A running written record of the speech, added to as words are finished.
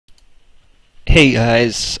Hey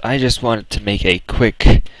guys, I just wanted to make a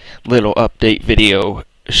quick little update video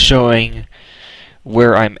showing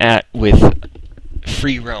where I'm at with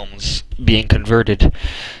Free Realms being converted.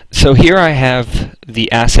 So here I have the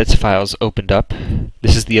assets files opened up.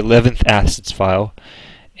 This is the 11th assets file,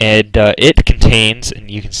 and it contains, and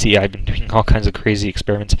you can see I've been doing all kinds of crazy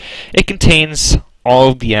experiments, it contains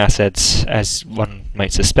all of the assets, as one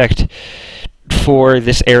might suspect, for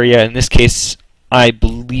this area. In this case, I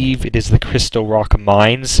believe it is the Crystal Rock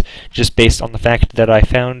Mines, just based on the fact that I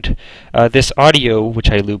found this audio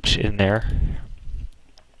which I looped in there.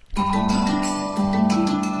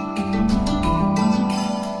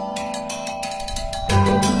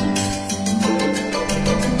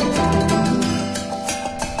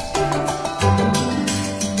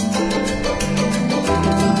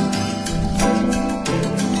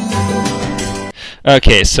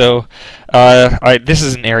 Okay, so this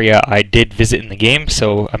is an area I did visit in the game,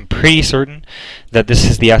 so I'm pretty certain that this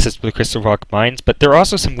is the assets for the Crystal Rock Mines, but there are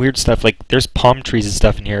also some weird stuff, like there's palm trees and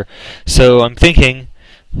stuff in here, so I'm thinking,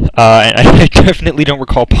 and I definitely don't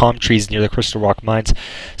recall palm trees near the Crystal Rock Mines,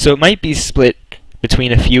 so it might be split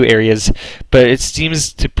between a few areas, but it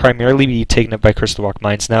seems to primarily be taken up by Crystal Rock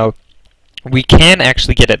Mines. Now, we can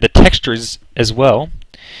actually get at the textures as well.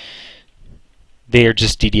 They are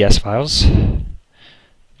just DDS files.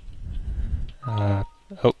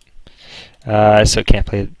 So can't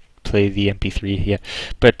play the MP3 yet.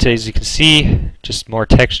 But as you can see, just more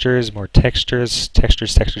textures,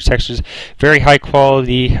 textures. Very high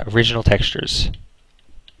quality original textures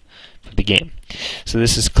for the game. So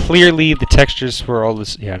this is clearly the textures for all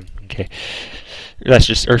this. Yeah, okay. That's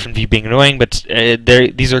just UrfanV being annoying, but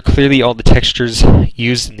these are clearly all the textures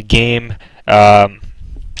used in the game.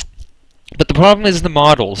 But the problem is the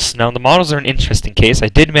models. Now, the models are an interesting case. I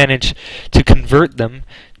did manage to convert them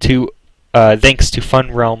to, thanks to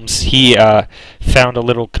Fun Realms. He found a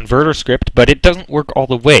little converter script, but it doesn't work all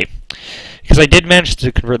the way. Because I did manage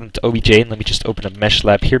to convert them to OBJ, and let me just open a Mesh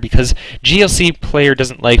Lab here, because GLC Player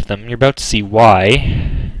doesn't like them. You're about to see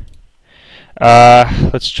why.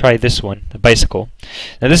 Let's try this one, the bicycle.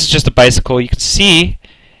 Now, this is just a bicycle. You can see,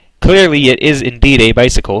 clearly it is indeed a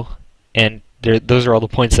bicycle, and those are all the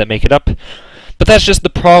points that make it up. But that's just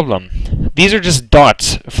the problem. These are just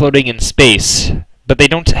dots floating in space, but they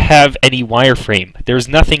don't have any wireframe. There's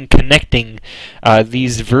nothing connecting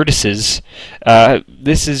these vertices.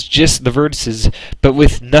 This is just the vertices, but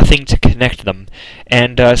with nothing to connect them.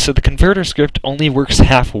 And so the converter script only works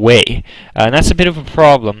halfway. And that's a bit of a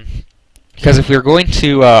problem. Because if we're going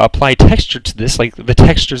to apply texture to this, like the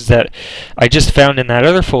textures that I just found in that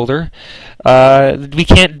other folder, we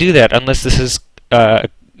can't do that unless this is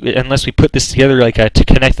unless we put this together like to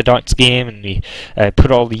connect the dots game, and we put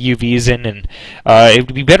all the UVs in, and it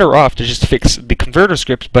would be better off to just fix the converter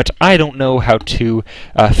script. But I don't know how to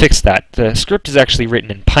fix that. The script is actually written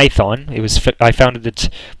in Python. It was I found it.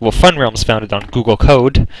 Well, Fun Realms found it on Google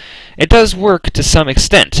Code. It does work to some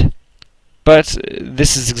extent. But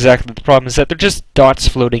this is exactly the problem, is that they're just dots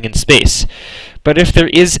floating in space. But if there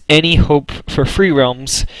is any hope for Free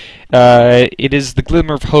Realms, it is the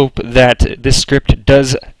glimmer of hope that this script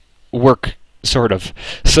does work, sort of.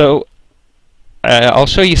 So, I'll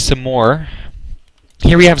show you some more.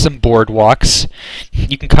 Here we have some boardwalks.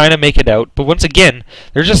 You can kind of make it out, but once again,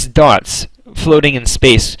 they're just dots floating in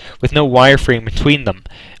space with no wireframe between them.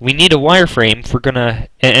 We need a wireframe if we're gonna,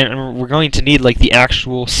 and we're going to need like the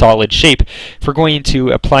actual solid shape if we're going to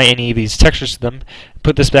apply any of these textures to them,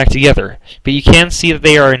 put this back together. But you can see that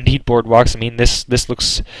they are indeed boardwalks. I mean, this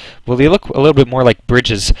looks, well, they look a little bit more like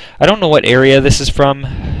bridges. I don't know what area this is from.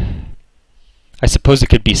 I suppose it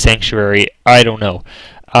could be Sanctuary. I don't know.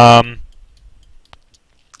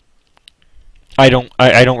 I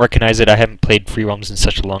don't recognize it. I haven't played Free Realms in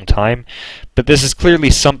such a long time, but this is clearly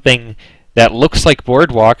something that looks like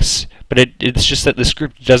boardwalks, but it's just that the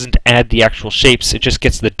script doesn't add the actual shapes. It just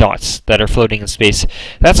gets the dots that are floating in space.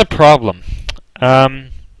 That's a problem. I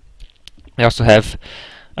also have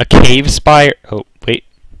a cave spire. Oh, wait.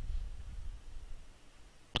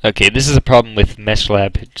 Okay, this is a problem with Mesh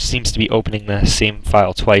Lab. It seems to be opening the same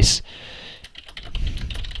file twice.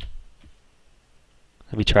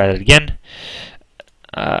 Let me try that again.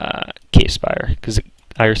 Cave spire, because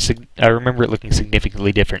I remember it looking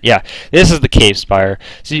significantly different. Yeah, this is the cave spire.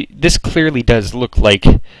 So this clearly does look like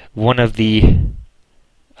one of the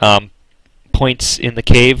points in the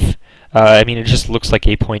cave. I mean, it just looks like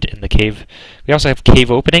a point in the cave. We also have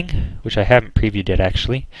cave opening, which I haven't previewed yet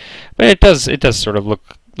actually, but it does sort of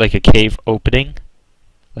look like a cave opening,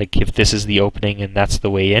 like if this is the opening and that's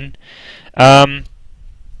the way in.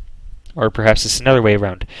 Or perhaps it's another way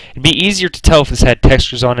around. It'd be easier to tell if this had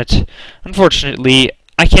textures on it. Unfortunately,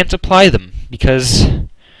 I can't apply them because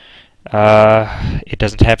it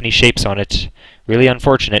doesn't have any shapes on it. Really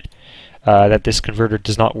unfortunate that this converter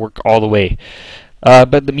does not work all the way.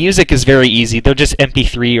 But the music is very easy. They're just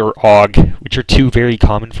MP3 or OGG, which are two very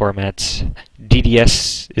common formats.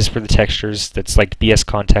 DDS is for the textures. That's like BS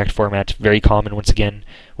Contact format. Very common once again.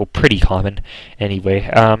 Well, pretty common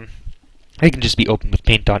anyway. They can just be opened with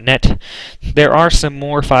paint.net. There are some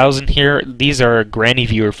more files in here. These are Granny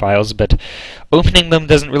Viewer files, but opening them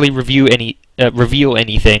doesn't really reveal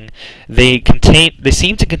anything. They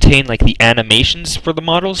seem to contain like the animations for the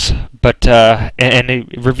models, but and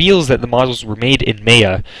it reveals that the models were made in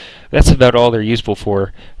Maya. That's about all they're useful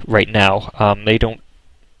for right now. They don't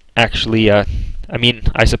actually. I mean,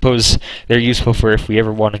 I suppose they're useful for if we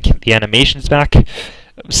ever want to get the animations back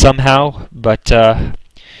somehow, but.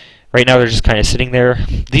 Right now they're just kind of sitting there.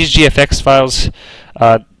 These GFX files,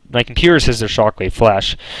 my computer says they're Shockwave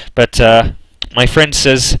Flash, but my friend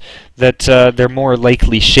says that they're more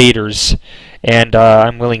likely shaders, and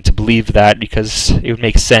I'm willing to believe that because it would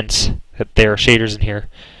make sense that there are shaders in here.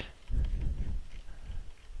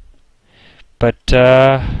 But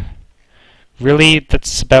really,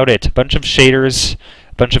 that's about it. A bunch of shaders,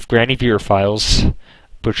 a bunch of Granny Viewer files,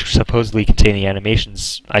 which supposedly contain the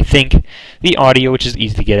animations. I think the audio, which is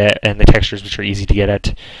easy to get at, and the textures, which are easy to get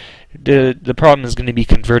at. The problem is going to be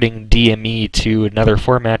converting DME to another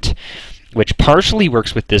format, which partially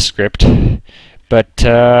works with this script, but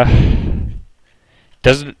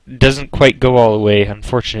doesn't quite go all the way,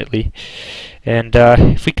 unfortunately. And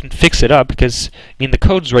if we can fix it up, because I mean the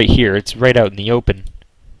code's right here, it's right out in the open.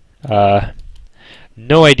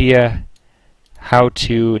 No idea how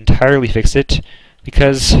to entirely fix it,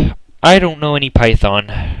 because I don't know any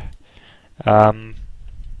Python.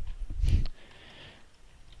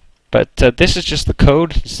 But this is just the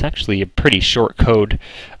code. It's actually a pretty short code,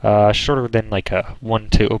 shorter than like a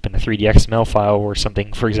one to open a 3D XML file or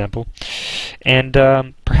something, for example. And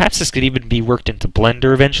perhaps this could even be worked into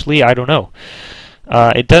Blender eventually. I don't know.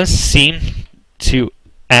 It does seem to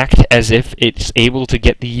act as if it's able to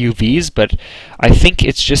get the UVs, but I think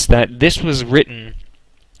it's just that this was written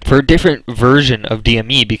for a different version of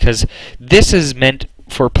DME, because this is meant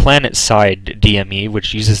for PlanetSide DME,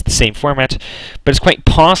 which uses the same format, but it's quite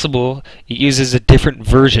possible it uses a different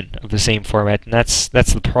version of the same format, and that's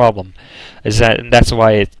the problem. And that's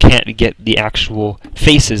why it can't get the actual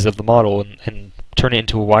faces of the model and turn it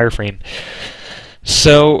into a wireframe.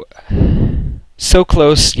 So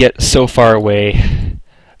close yet so far away.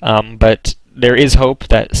 But there is hope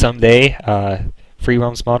that someday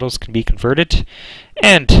FreeROM's models can be converted,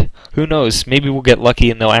 and who knows, maybe we'll get lucky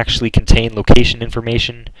and they'll actually contain location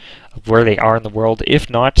information of where they are in the world. If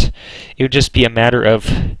not, it would just be a matter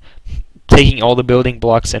of taking all the building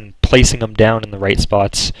blocks and placing them down in the right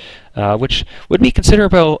spots, which would be a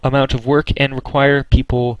considerable amount of work and require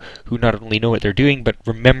people who not only know what they're doing, but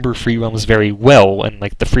remember FreeROMs very well, and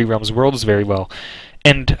like the FreeROMs worlds very well.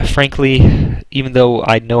 And frankly, even though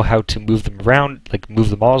I know how to move them around, like move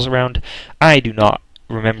the models around, I do not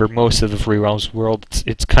remember most of the FreeROMs world.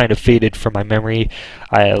 It's kind of faded from my memory.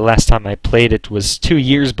 Last time I played it was 2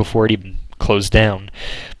 years before it even closed down.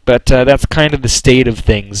 But that's kind of the state of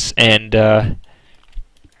things. And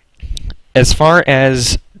as far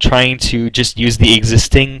as trying to just use the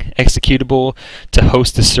existing executable to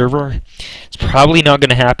host a server, it's probably not going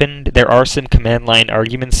to happen. There are some command line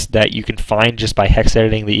arguments that you can find just by hex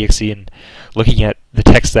editing the exe and looking at the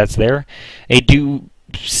text that's there. They do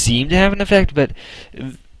seem to have an effect, but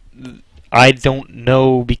I don't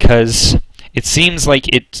know, because it seems like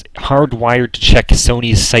it's hardwired to check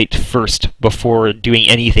Sony's site first before doing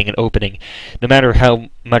anything in opening. No matter how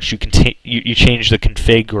much you change the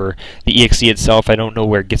config or the exe itself, I don't know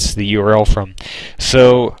where it gets the URL from.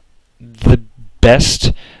 So the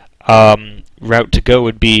best route to go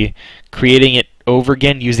would be creating it over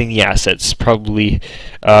again using the assets, probably,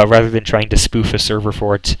 rather than trying to spoof a server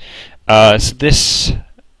for it. So this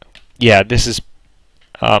is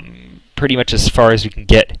pretty much as far as we can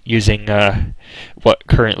get using what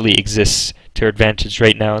currently exists to our advantage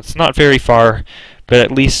right now. It's not very far, but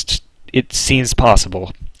at least it seems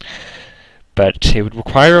possible. But it would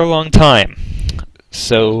require a long time.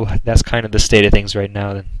 So that's kind of the state of things right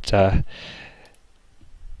now.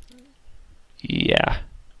 Yeah,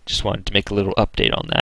 just wanted to make a little update on that.